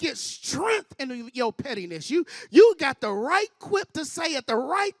 You get strength in your pettiness. You got the right quip to say at the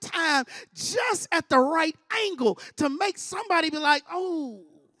right time, just at the right angle to make somebody be like, oh.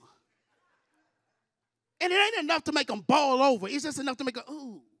 And it ain't enough to make them ball over. It's just enough to make them,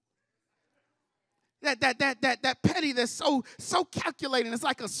 ooh. That petty that's so calculating. It's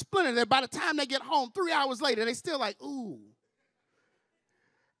like a splinter that by the time they get home 3 hours later, they still like, ooh.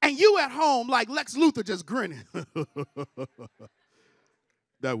 And you at home like Lex Luthor just grinning.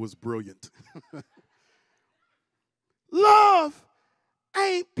 That was brilliant. Love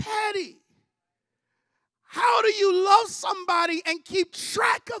ain't petty. How do you love somebody and keep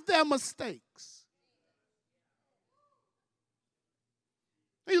track of their mistakes?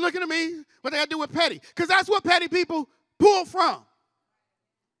 Are you looking at me? What they got to do with petty? Because that's what petty people pull from.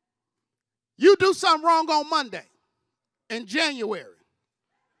 You do something wrong on Monday in January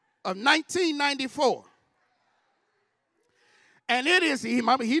of 1994. And it is, he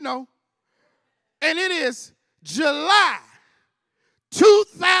know, and it is July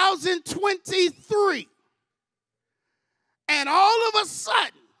 2023. And all of a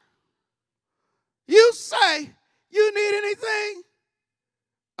sudden, you say, you need anything?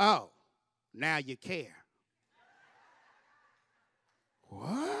 Oh, now you care.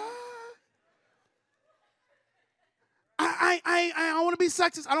 What? I don't want to be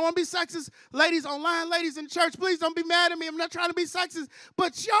sexist. I don't want to be sexist. Ladies online, ladies in church, please don't be mad at me. I'm not trying to be sexist.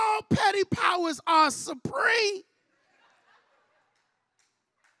 But y'all petty powers are supreme.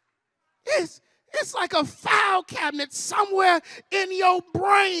 It's like a file cabinet somewhere in your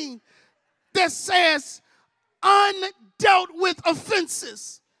brain that says undealt with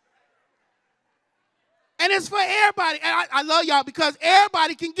offenses. And it's for everybody. And I love y'all because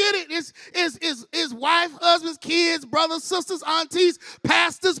everybody can get it. It's wife, husbands, kids, brothers, sisters, aunties,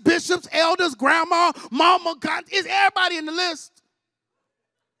 pastors, bishops, elders, grandma, mama, God. It's everybody in the list.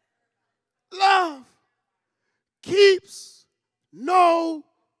 Love keeps no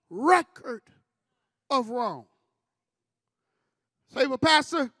record of wrong. Say, well,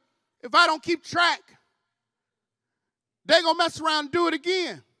 Pastor, if I don't keep track, they're going to mess around and do it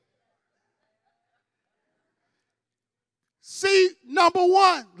again. See, number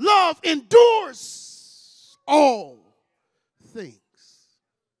one, love endures all things.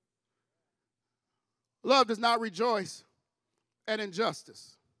 Love does not rejoice at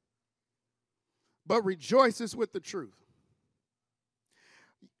injustice, but rejoices with the truth.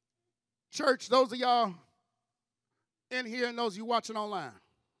 Church, those of y'all in here and those of you watching online,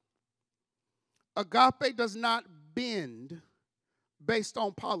 agape does not bend based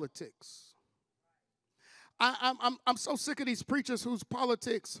on politics. I'm so sick of these preachers whose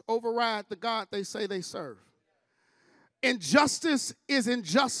politics override the God they say they serve. Injustice is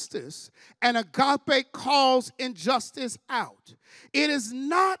injustice, and agape calls injustice out. It is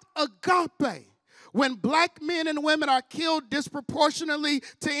not agape when black men and women are killed disproportionately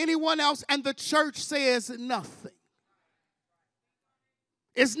to anyone else and the church says nothing.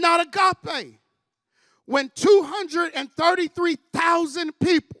 It's not agape when 233,000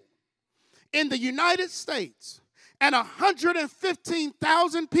 people in the United States and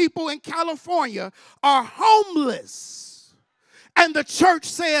 115,000 people in California are homeless and the church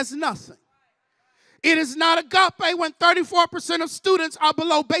says nothing. It is not agape when 34% of students are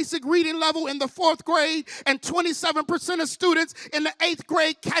below basic reading level in the 4th grade and 27% of students in the 8th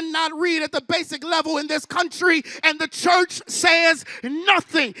grade cannot read at the basic level in this country and the church says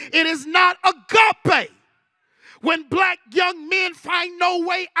nothing. It is not agape when black young men find no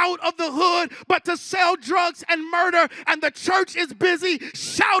way out of the hood but to sell drugs and murder and the church is busy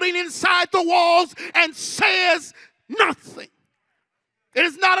shouting inside the walls and says nothing. It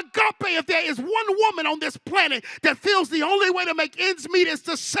is not agape if there is one woman on this planet that feels the only way to make ends meet is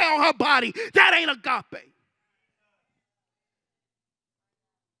to sell her body. That ain't agape.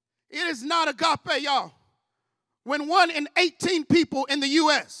 It is not agape, y'all. When 1 in 18 people in the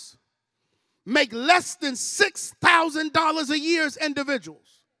U.S. make less than $6,000 a year as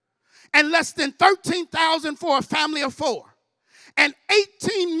individuals and less than $13,000 for a family of 4. And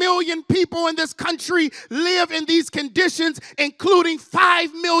 18 million people in this country live in these conditions, including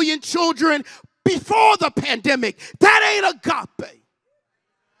 5 million children before the pandemic. That ain't agape.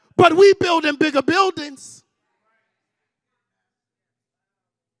 But we building bigger buildings.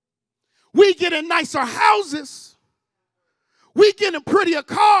 We getting nicer houses. We getting prettier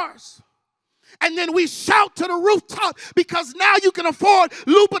cars. And then we shout to the rooftop because now you can afford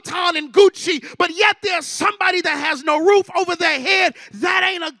Louboutin and Gucci, but yet there's somebody that has no roof over their head. That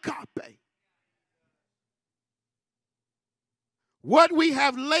ain't agape. What we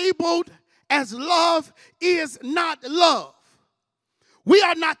have labeled as love is not love. We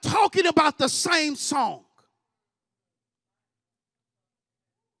are not talking about the same song.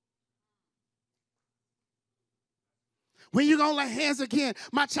 When you gonna lay hands again?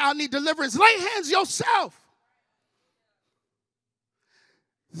 My child need deliverance. Lay hands yourself.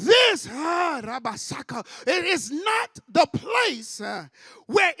 This, Rabasaka, it is not the place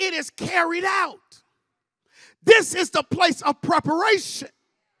where it is carried out. This is the place of preparation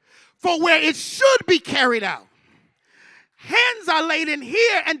for where it should be carried out. Hands are laid in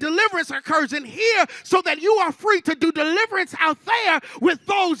here and deliverance occurs in here so that you are free to do deliverance out there with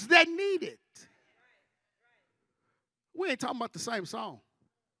those that need it. We ain't talking about the same song.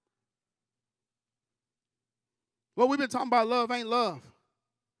 Well, we've been talking about love ain't love.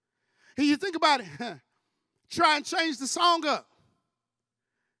 And you think about it, try and change the song up.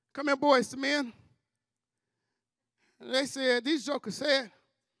 Come here, boys to men. And they said, these jokers said,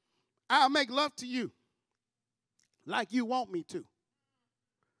 I'll make love to you like you want me to.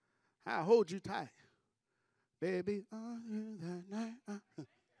 I'll hold you tight. Baby, that night.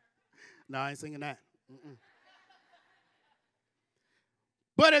 No, I ain't singing that. Mm-mm.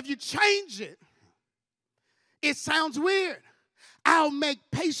 But if you change it, it sounds weird. I'll make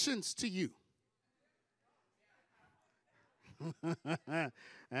patience to you. And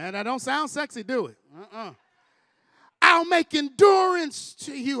that don't sound sexy, do it? I'll make endurance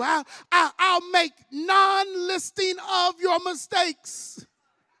to you. I'll make non-listing of your mistakes.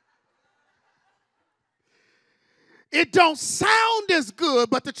 It don't sound as good,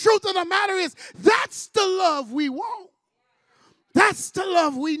 but the truth of the matter is that's the love we want. That's the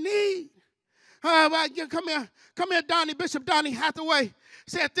love we need. Come here, Donnie, Bishop Donnie Hathaway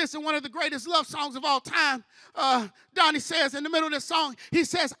said this in one of the greatest love songs of all time. Donnie says in the middle of this song, he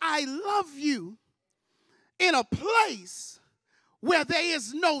says, I love you in a place where there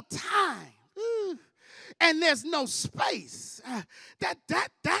is no time and there's no space.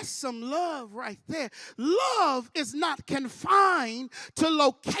 That's some love right there. Love is not confined to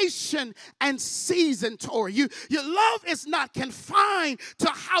location and season, Tori. Your love is not confined to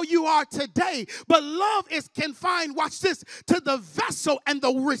how you are today, but love is confined, watch this, to the vessel and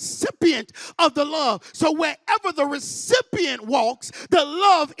the recipient of the love. So wherever the recipient walks, the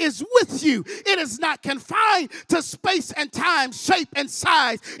love is with you. It is not confined to space and time, shape and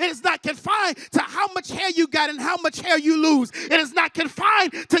size. It is not confined to how much hair you got and how much hair you lose. It is not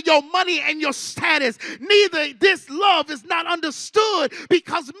confined to your money and your status. Neither this love is not understood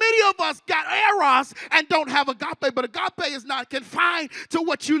because many of us got eros and don't have agape, but agape is not confined to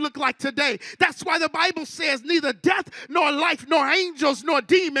what you look like today. That's why the Bible says neither death nor life nor angels nor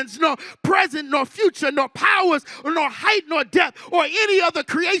demons nor present nor future nor powers nor height nor depth or any other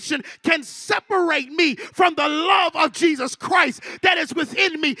creation can separate me from the love of Jesus Christ that is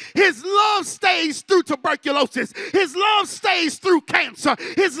within me. His love stays through tuberculosis. His love stays through cancer.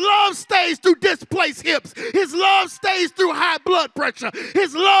 His love stays through displaced hips. His love stays through high blood pressure.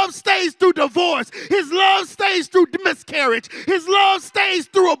 His love stays through divorce. His love stays through miscarriage. His love stays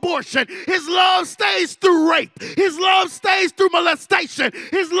through abortion. His love stays through rape. His love stays through molestation.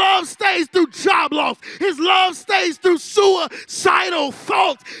 His love stays through job loss. His love stays through suicidal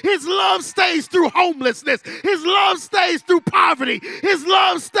thoughts. His love stays through homelessness. His love stays through poverty. His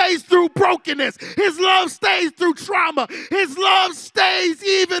love stays through brokenness. His love stays through trauma. His love stays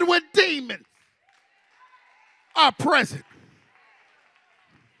even when demons are present.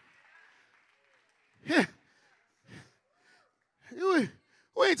 Yeah.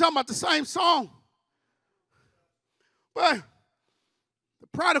 We ain't talking about the same song. But the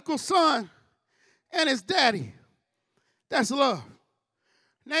prodigal son and his daddy, that's love.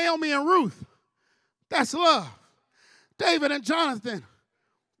 Naomi and Ruth, that's love. David and Jonathan,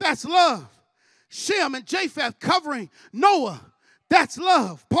 that's love. Shem and Japheth covering Noah, that's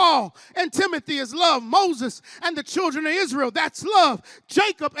love. Paul and Timothy is love. Moses and the children of Israel, that's love.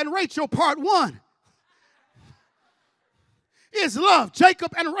 Jacob and Rachel, part 1, is love.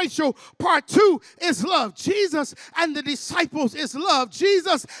 Jacob and Rachel, part 2, is love. Jesus and the disciples is love.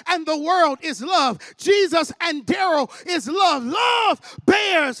 Jesus and the world is love. Jesus and Darryl is love. Love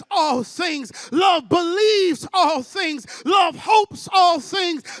bears all things. Love believes all things. Love hopes all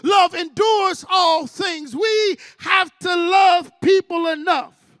things. Love endures all things. We have to love people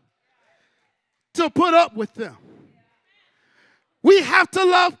enough to put up with them. We have to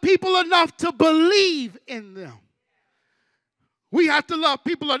love people enough to believe in them. We have to love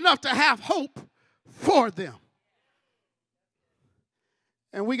people enough to have hope for them.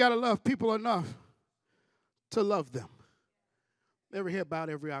 And we got to love people enough to love them. Every head bowed,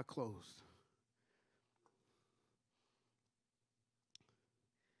 every eye closed.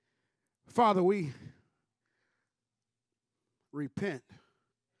 Father, we repent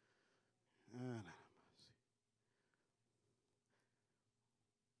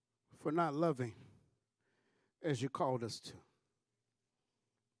for not loving as you called us to.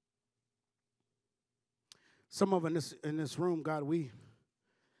 Some of us in this room, God, we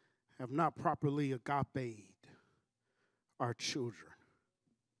have not properly agape'd our children.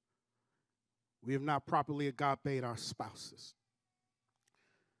 We have not properly agape'd our spouses.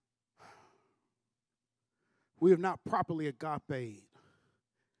 We have not properly agape'd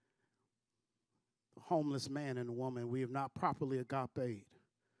the homeless man and woman. We have not properly agape'd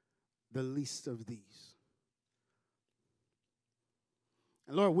the least of these.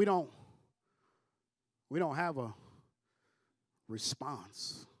 And Lord, we don't have a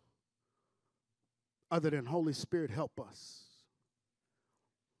response other than Holy Spirit, help us.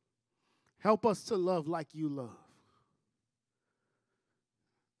 Help us to love like you love.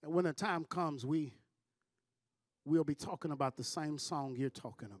 And when the time comes, we'll be talking about the same song you're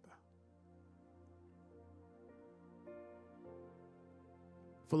talking about.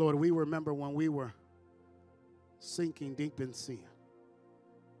 For Lord, we remember when we were sinking deep in sin,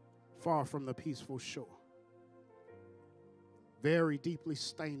 far from the peaceful shore, very deeply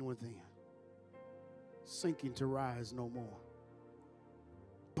stained within, sinking to rise no more.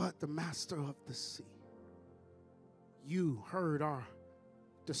 But the master of the sea, you heard our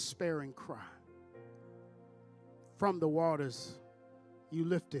despairing cry. From the waters, you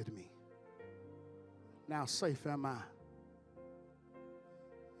lifted me. Now safe am I.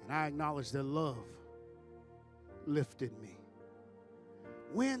 And I acknowledge that love lifted me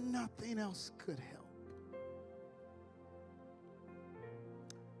when nothing else could help.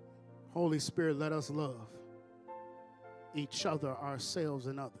 Holy Spirit, let us love each other, ourselves,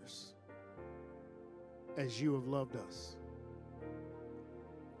 and others as you have loved us.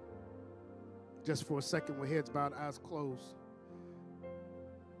 Just for a second, with heads bowed, eyes closed,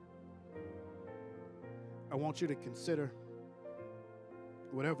 I want you to consider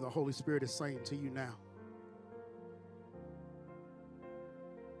whatever the Holy Spirit is saying to you now.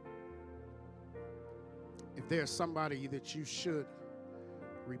 If there's somebody that you should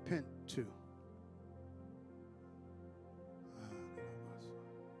repent to,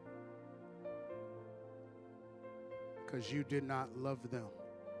 because you did not love them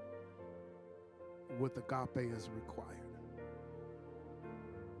with agape is required.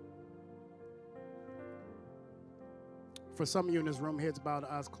 For some of you in this room, heads bowed,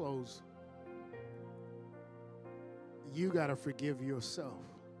 eyes closed, you got to forgive yourself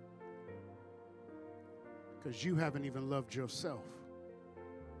because you haven't even loved yourself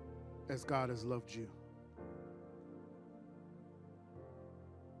as God has loved you.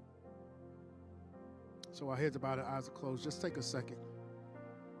 So our heads are bowed, our eyes are closed. Just take a second.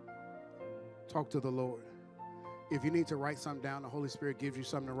 Talk to the Lord. If you need to write something down, the Holy Spirit gives you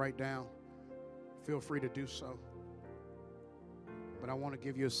something to write down, feel free to do so. But I want to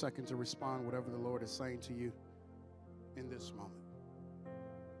give you a second to respond whatever the Lord is saying to you in this moment.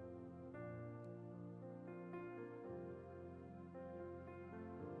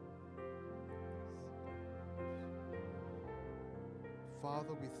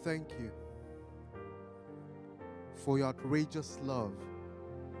 Father, we thank you for your outrageous love.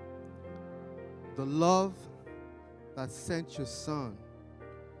 The love that sent your Son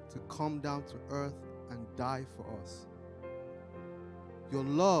to come down to earth and die for us. Your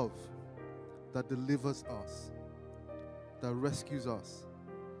love that delivers us, that rescues us.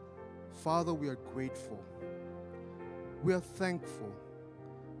 Father, we are grateful. We are thankful.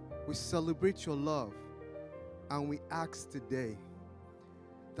 We celebrate your love, and we ask today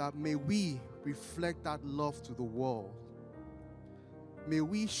that may we reflect that love to the world. May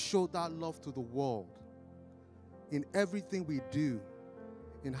we show that love to the world in everything we do,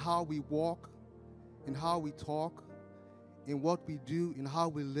 in how we walk, in how we talk, in what we do, in how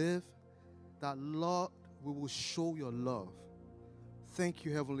we live, that Lord, we will show your love. Thank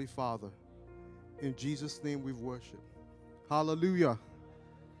you, Heavenly Father. In Jesus' name we've worshiped. Hallelujah.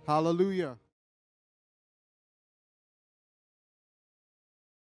 Hallelujah.